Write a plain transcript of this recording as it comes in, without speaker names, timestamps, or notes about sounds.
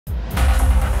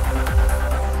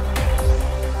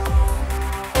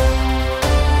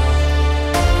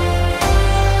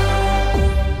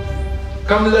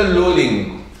kam la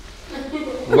looling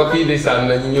mbokk yi ndeysaan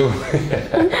nañu ñëw.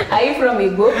 Are you from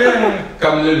Igbo?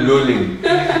 kam la looling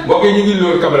mbokk yi ñu ngi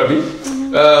lool caméra bi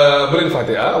bu leen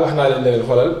fàtte wax naa leen ne leen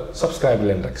xoolal subscribe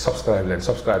leen rek subscribe leen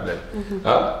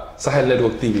Sahel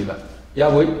Network TV la yaa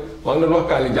booy maa ngi doon wax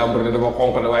kaali jàmbur ne dama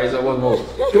xonk ne waaye sa bopp moom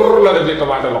tur la def li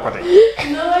tomate loxote.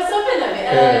 non mooy soppi na bi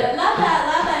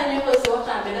laata ñu ko si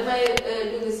waxtaan bi damay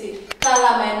dugg si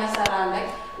kàllaamay nasaraan rek.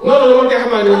 non man kay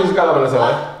xam naa ne ñu si kàllaamay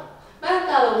nasaraan. ban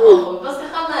kàlla boobu parce que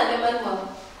xam naa ne man moom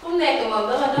fu mu nekk moom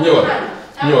dama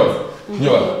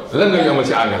ñëwal lan nga ñu amal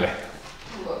ci anglais.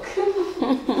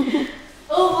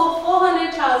 Over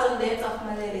 400,000 deaths of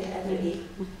malaria every day.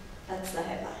 That's the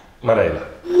headline. Malaria.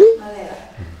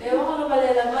 Mais waxoon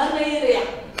malaria malaria.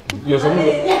 yow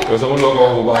sama loo ko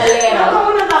wax bu baax.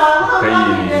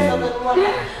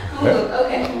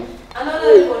 Okay. Another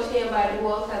report here by the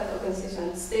World Health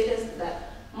Organization stated that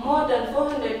more than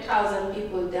 400,000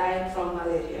 people died from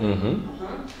malaria.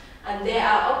 And there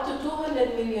are up to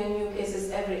 200 million new cases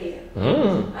every year.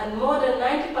 And more than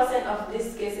 90% of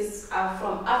these cases are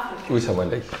from Africa.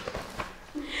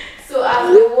 So as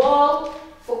the world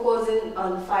focusing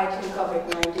on fighting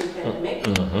COVID-19 pandemic,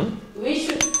 we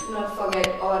should not forget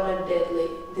other deadly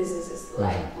diseases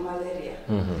like malaria.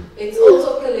 It's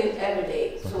also killing every day,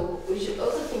 so we should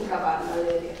also think about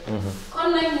malaria.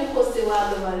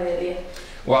 Malaria.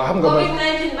 waaw xam nga man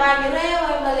COVID-19 baa ngi rey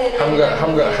waaye malaria.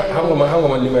 xam nga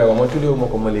man li may wax man tuddee ma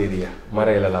ko malaria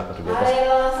marey la laa ko tuddee. parce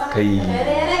que kay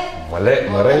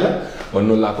marey la man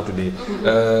noonu laa ko tuddee.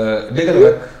 dégg la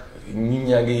nag nit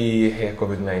ñaa ngi xeex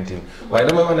COVID-19 waaye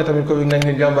damay wax ne tamit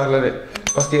COVID-19 jàmbaar la de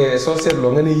parce que soo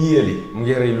seetloo nga ne yéeli mu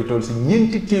ngi rey lu toll si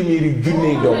 400,000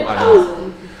 junne doomu aadama.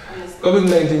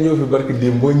 COVID-19 ñëw fi barki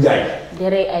démb boo njaay. di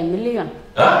rey ay millions.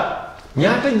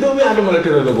 ñaata doomi aadama la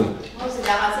tëral la gum.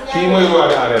 kii mooy roi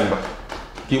de arène ba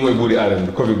kii mooy buuri arène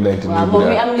bi COVID-19. waaw moom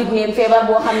mi am nickname feebar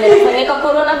boo xam ne dafa nekk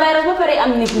coronavirus ba pare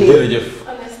am nickname. jërëjëf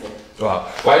waaw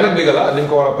waaye nag dëgg la dañ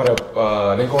ko war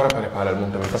a préparer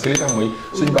moom tamit parce que li tax mooy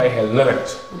suñu bàyyi xel nawet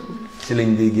ci lañ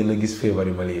lay gën a gis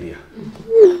feebari malaria.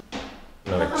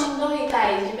 nawet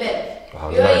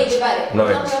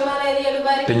nawet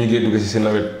te ñu ngi dugg si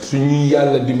nawet suñu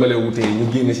yàlla dimbale wutee ñu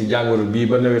génn si jàngoro bii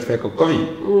ba nawet fekk Covid.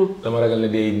 dama ragal ne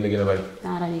dee dina gën a bari.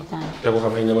 te ko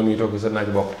xam ne ñaman ñuy toog sa naa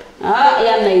ci bokk.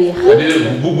 yàlla na yéex.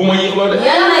 bu ma yéex loolu de.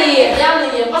 yàlla na yéex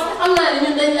parce que xam naa ne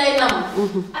ñun dañ lay nam.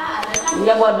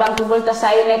 njaboot banque bul ta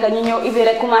saa yu nekk ñu ñëw ibi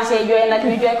rek commencé jooy nag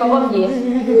ñu jooy ko ba mu jeex.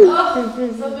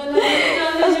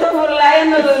 astafurlaa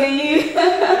yéen a loolu yii.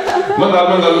 man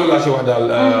daal loolu laa si wax daal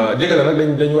dégg la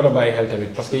nag dañu war a bàyyi xel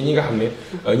tamit parce que ñi nga xam ne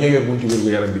ñoo yor buntu wér gu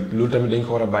yaram bi loolu tamit dañ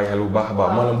ko war a bàyyi xel bu baax a baax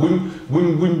maanaam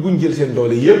buñ jël seen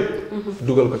doole yëpp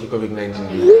dugal ko ci COVID-19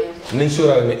 bi nañ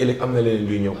sóoraale ne ëllëg am na leneen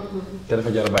luy ñëw te dafa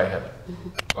jar a bàyyi xel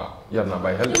waaw jar naa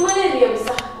bàyyi xel. malaria bi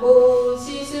sax boo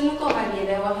si suñu compagnie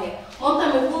day waxee moom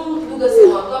tamit fu mu dugg si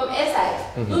moom comme SAE.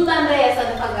 lu daan reyee sax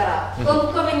dafa garaaw. comme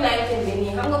COVID-19 bi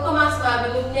nii xam nga commencement bi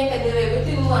ñu nekk di rey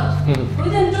within month.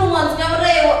 within 2 months nga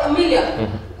reyee million.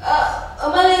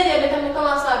 malaria bi tamit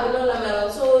commencement bi noonu la meloon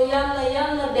soo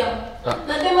yàlla dem.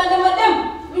 na dem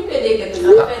buñ ko déggee.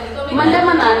 man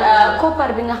dama naan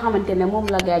koppar bi nga xamante ne moom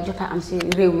la gaa jot a am si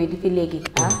réew mi depuis léegi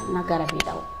na garab yi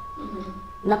daw.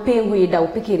 na péngu yi daw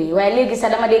pikir yi waaye léegi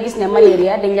sax dama dee gis ne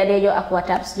malaria dañ la dee jox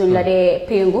aquatabs duñ la dee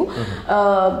péngu.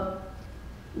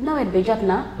 nawet bi jot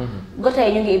na. gote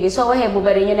yi ñu ngi ibbi soo waxee bu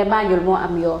bari ñu ne Banjul moo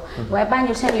am yoo. waaye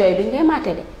Banjul seen yooyu duñ dee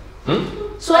maate de.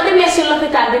 soo demee si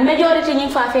lopitaan bi majorité ñi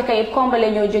ngi faa fekk yëpp kombale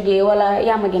ñoo jógee wala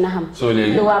yaa ma gën a xam. soo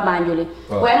léegi lu waa Banjul yi.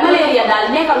 waaye malaria daal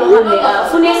nekk lu xam ne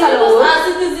fu nekk la wóor.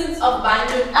 citizens of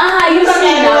Banjul. you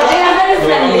see now they are very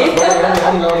friendly.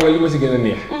 xam nga li ma si gën a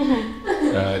neex.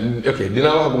 ok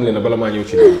dinaa waxagum leen bala maa ñëw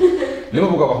ci li ma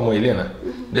bëgg a wax mooy leena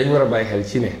dañ war a bàyyi xel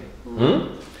ci ne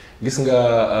gis nga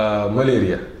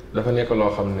malaria dafa nekk loo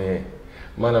xam ne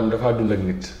maanaam dafa dund ak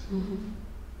nit.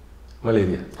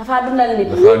 malaria dafa dundal nit.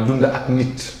 dafa dund ak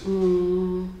nit.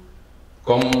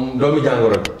 comme doomi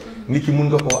jàngoro bi nit ki mun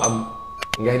nga koo am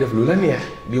ngay def lu la neex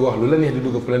di wax lu la neex di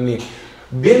dugg fu la neex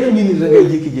benn minute la ngay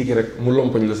jékki-jékki rek mu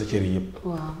lompañ la sa cër yi yëpp.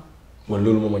 waaw man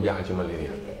loolu moo ma jaaxal ci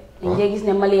malaria. dañ dee gis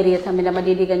ne malaria tamit dama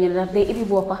dee dégg ñu ne daf day ibi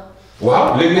boppa.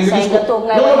 waaw léegi nga gis ko nga toog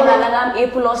ngay wax na nga am A+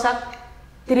 ak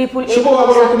triple A+. su boobaa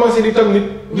ba doon commencé di tam nit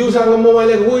diw saa nga moomaa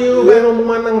léegi woo yow bàyyi ma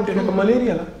maa nangam te fekk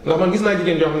malaria la ndax man gis naa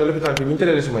jigéen joo xam ne lopitaan bi bu ñu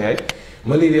tëralee suma yaay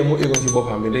malaria moo égoon ci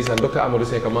boppam bi ndeysaan docteur Amadou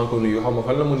Seck maa ngi ko nuyu xam nga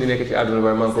fan la mun di nekk ci àdduna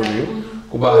waaye maa ngi ko nuyu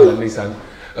ku baax la ndeysaan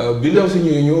bi ndaw si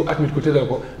ñëwee ñu admit ko tëddal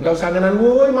ko ndaw saa nga naan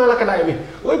wooy maa la kadaay bi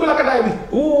wooy ko la kadaay bi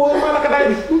wooy maa la kadaay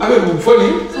bi affaire bu fon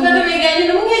yi su nga demee gars ñu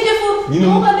ne mu ngi jëfoo ñu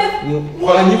ne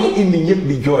xoolal ñi ko indi ñëpp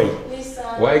di jooy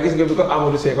waaye gis nga bi ko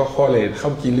Amadou Seye ko xoolee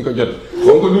xam ci li ko jot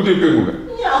ba nga ko duutee péngu nga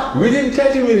within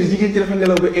 30 minutes jigéen ci dafa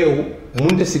nelaw ba eewu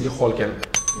mënut a siggi xool kenn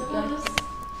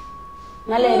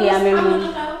malaria mel noonu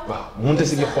waaw mënut a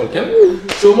siggi xool kenn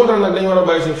soo moo tax nag dañu war a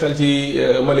bàyyi suñu xel ci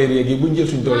malaria gi buñ jël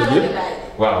suñu doole gi yëpp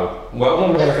waaw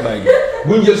moom dafa naka daay gi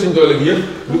buñ jël suñu doole gi yëpp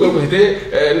dugal ko ci te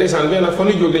ndeysaan benn nag fa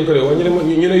nuy jóg dañ ko dee wax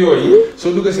ñu ne yooyu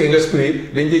soo duggasee nga spray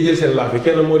dañ dee jël seen laaf yi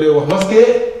kenn moo dee wax masqué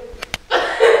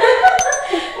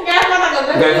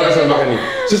gars yi faral seen bakkan yi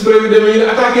su spray bi demee ñu ne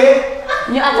attaqué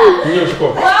ñu attaqué ñu ñëw si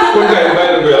kaw kon gars yi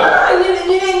bàyyi leen ko yàlla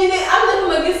ñu ne am na ku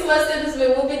ma gis ma status bi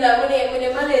mu binda mu ne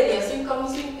malaria suñ comme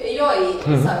suñ yooyu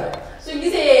suñ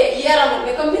gisee yaram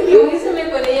ne comme nit mu ngi semé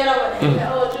ko ne yaram ne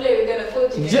tulee bi gën a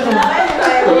continuer jeex na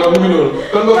kon nag mu ngi noonu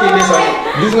kon mbokk yi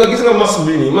ndeysaan gis nga masque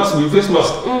bi nii masque bi face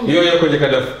masque yooyu ko njëkk a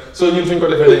def soo ñun suñ ko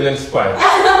defee dañ leen spy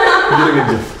jërë ngeen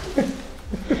jëf